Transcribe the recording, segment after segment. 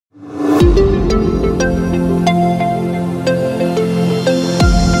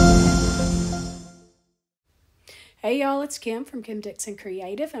it's Kim from Kim Dixon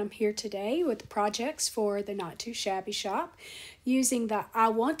Creative, and I'm here today with the projects for the Not Too Shabby shop using the I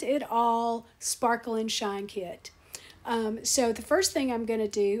Want It All Sparkle and Shine kit. So the first thing I'm going to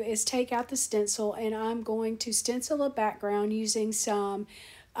do is take out the stencil, and I'm going to stencil a background using some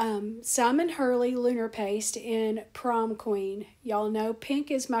Simon Hurley Lunar Paste in Prom Queen. Y'all know pink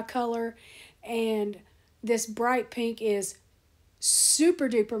is my color, and this bright pink is super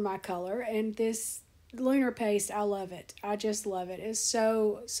duper my color, and this Lunar Paste, I love it. I just love it. It's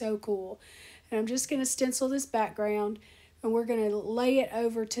so cool. And I'm just going to stencil this background, and we're going to lay it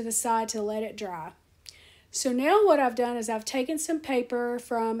over to the side to let it dry. So now what I've done is I've taken some paper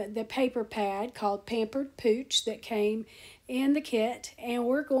from the paper pad called Pampered Pooch that came in the kit, and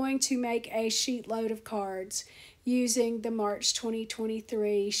we're going to make a sheetload of cards using the March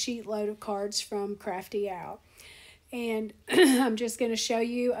 2023 sheetload of cards from Crafty Owl. And I'm just going to show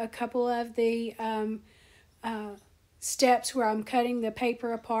you a couple of the steps where I'm cutting the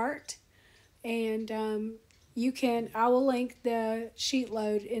paper apart. And I will link the sheet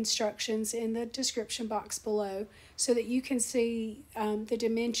load instructions in the description box below so that you can see the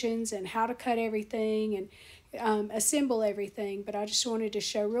dimensions and how to cut everything and assemble everything. But I just wanted to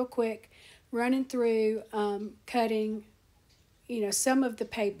show real quick, running through cutting, some of the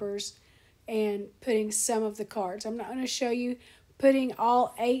papers and putting some of the cards. I'm not going to show you putting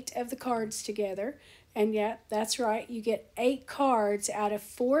all 8 of the cards together. And yeah, that's right. You get 8 cards out of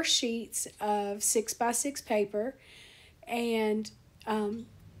 4 sheets of 6x6 paper, and a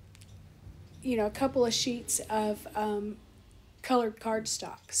couple of sheets of colored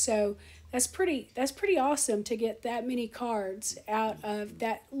cardstock. So that's pretty awesome to get that many cards out of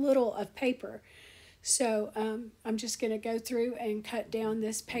that little of paper. So I'm just going to go through and cut down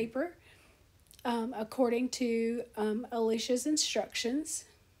this paper according to Alicia's instructions.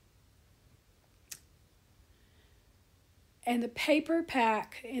 And the paper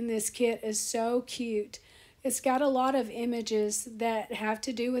pack in this kit is so cute. It's got a lot of images that have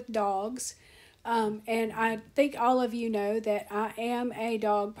to do with dogs. And I think all of you know that I am a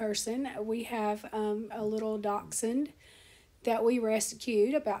dog person. We have a little dachshund that we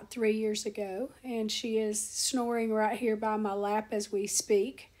rescued about 3 years ago. And she is snoring right here by my lap as we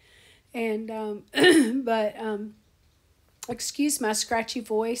speak. And excuse my scratchy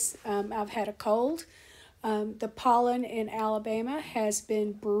voice. I've had a cold. The pollen in Alabama has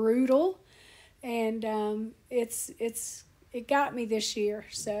been brutal, and it got me this year.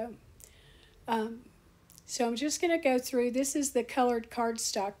 So I'm just gonna go through. This is the colored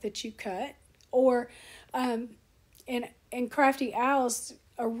cardstock that you cut, or in Crafty Owl's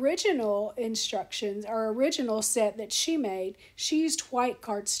original instructions, or original set that she made, she used white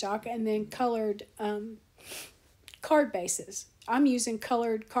cardstock and then colored card bases. I'm using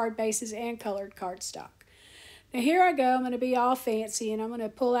colored card bases and colored cardstock. Now here I go, I'm going to be all fancy, and I'm going to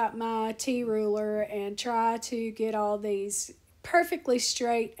pull out my T-ruler and try to get all these perfectly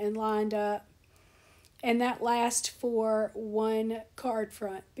straight and lined up. And that lasts for one card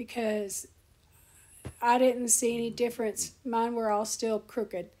front because I didn't see any difference. Mine were all still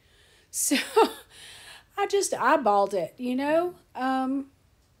crooked. So I just eyeballed it,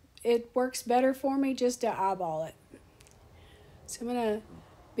 It works better for me just to eyeball it. So I'm going to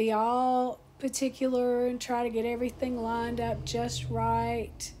be all particular and try to get everything lined up just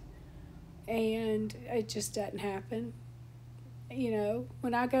right, and it just doesn't happen.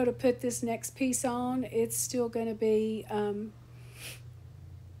 When I go to put this next piece on, it's still going to be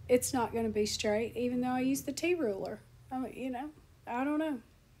it's not going to be straight, even though I use the T-ruler. I don't know.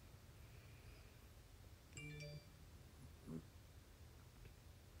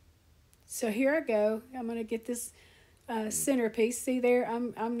 So here I go. I'm going to get this centerpiece. See there,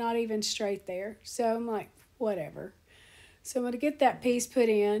 I'm not even straight there, so I'm like, whatever. So I'm going to get that piece put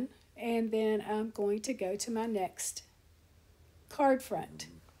in, and then I'm going to go to my next card front,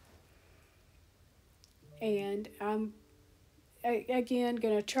 and I'm again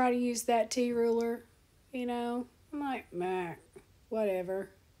going to try to use that T-ruler. I'm like, meh,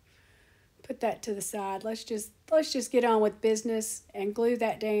 whatever, put that to the side. Let's just get on with business and glue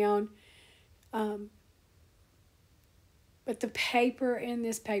that down. But the paper in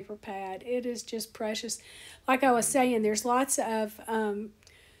this paper pad, it is just precious. Like I was saying, there's lots of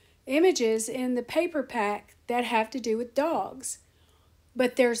images in the paper pack that have to do with dogs.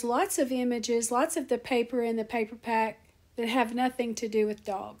 But there's lots of images, lots of the paper in the paper pack that have nothing to do with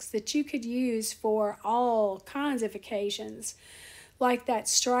dogs, that you could use for all kinds of occasions. Like that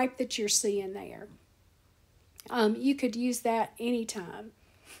stripe that you're seeing there. You could use that anytime.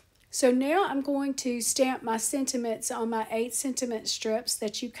 So now I'm going to stamp my sentiments on my 8 sentiment strips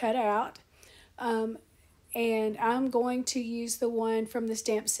that you cut out. And I'm going to use the one from the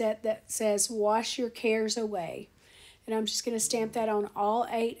stamp set that says "Wash Your Cares Away." And I'm just going to stamp that on all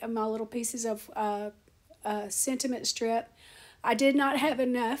 8 of my little pieces of sentiment strip. I did not have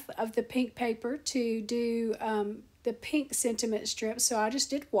enough of the pink paper to do the pink sentiment strip, so I just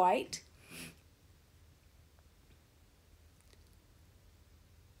did white.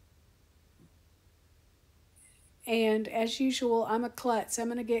 And as usual, I'm a klutz. I'm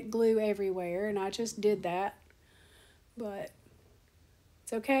going to get glue everywhere, and I just did that. But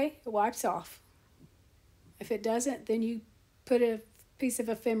it's okay. It wipes off. If it doesn't, then you put a piece of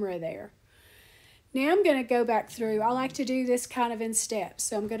ephemera there. Now I'm going to go back through. I like to do this kind of in steps.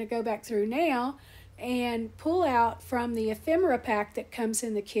 So I'm going to go back through now and pull out from the ephemera pack that comes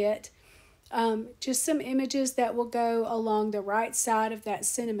in the kit just some images that will go along the right side of that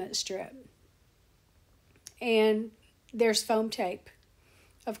sentiment strip. And there's foam tape.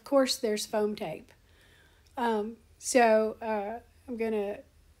 Of course there's foam tape. I'm going to,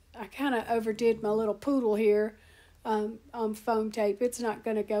 I kind of overdid my little poodle here on foam tape. It's not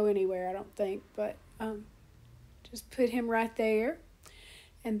going to go anywhere, I don't think, but just put him right there.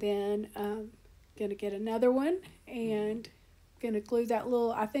 And then going to get another one and going to glue that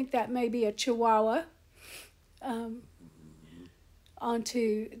little, I think that may be a chihuahua,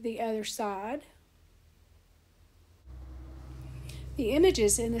 onto the other side. The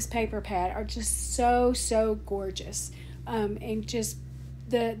images in this paper pad are just so gorgeous, and just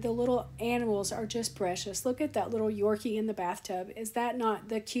the little animals are just precious. Look at that little Yorkie in the bathtub. Is that not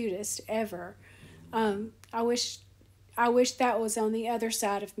the cutest ever? I wish that was on the other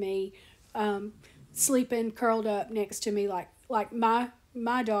side of me, sleeping curled up next to me like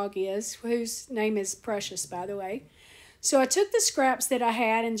my dog is, whose name is Precious, by the way. So I took the scraps that I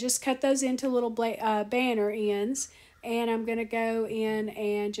had and just cut those into little banner ends. And I'm going to go in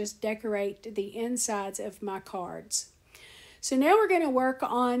and just decorate the insides of my cards. So now we're going to work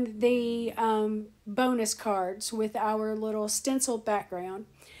on the bonus cards with our little stenciled background.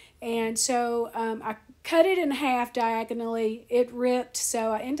 And so I cut it in half diagonally. It ripped,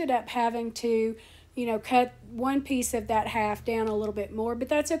 so I ended up having to, cut one piece of that half down a little bit more. But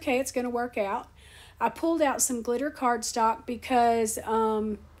that's okay. It's going to work out. I pulled out some glitter cardstock because,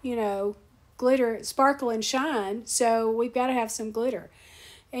 glitter, sparkle and shine, so we've got to have some glitter.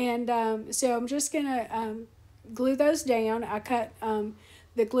 And so I'm just going to glue those down. I cut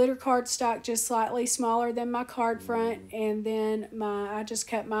the glitter cardstock just slightly smaller than my card front, and then I just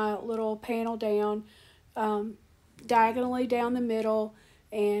cut my little panel down diagonally down the middle,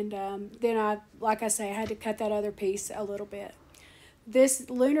 and then like I say, I had to cut that other piece a little bit. This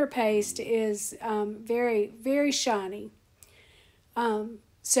lunar paste is very shiny.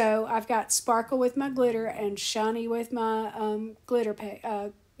 So I've got sparkle with my glitter and shiny with my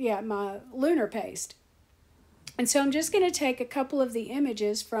my lunar paste. And so I'm just going to take a couple of the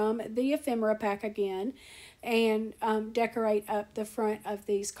images from the ephemera pack again and decorate up the front of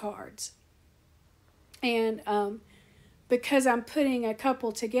these cards. And because I'm putting a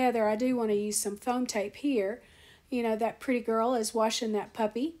couple together, I do want to use some foam tape here. That pretty girl is washing that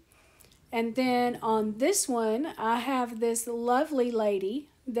puppy. And then on this one, I have this lovely lady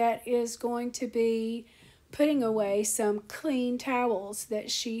that is going to be putting away some clean towels that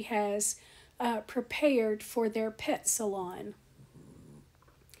she has prepared for their pet salon.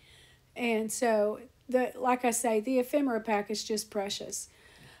 And so, like I say, the ephemera pack is just precious.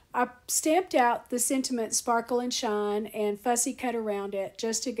 I stamped out the sentiment Sparkle and Shine and fussy cut around it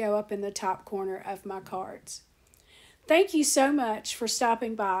just to go up in the top corner of my cards. Thank you so much for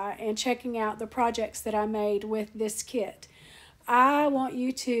stopping by and checking out the projects that I made with this kit. I want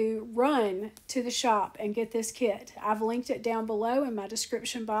you to run to the shop and get this kit. I've linked it down below in my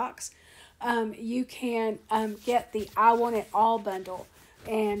description box. You can get the I Want It All bundle,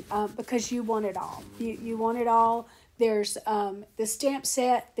 and because you want it all. You want it all. There's the stamp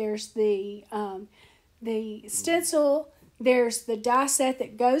set. There's the stencil. There's the die set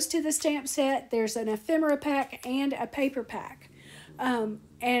that goes to the stamp set. There's an ephemera pack and a paper pack. And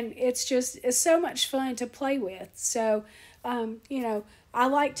it's so much fun to play with. So, I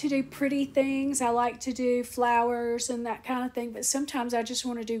like to do pretty things. I like to do flowers and that kind of thing. But sometimes I just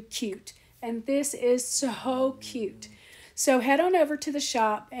want to do cute. And this is so cute. So head on over to the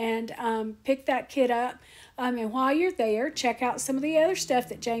shop and pick that kit up. And while you're there, check out some of the other stuff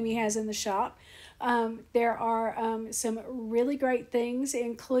that Jamie has in the shop. There are some really great things,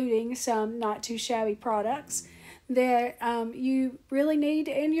 including some Not2Shabby products that you really need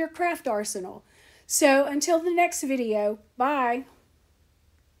in your craft arsenal. So until the next video, bye.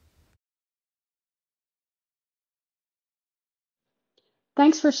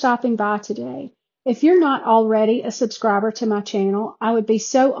 Thanks for stopping by today. If you're not already a subscriber to my channel, I would be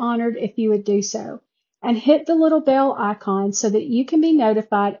so honored if you would do so. And hit the little bell icon so that you can be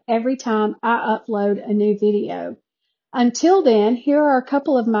notified every time I upload a new video. Until then, here are a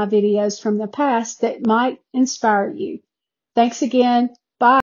couple of my videos from the past that might inspire you. Thanks again.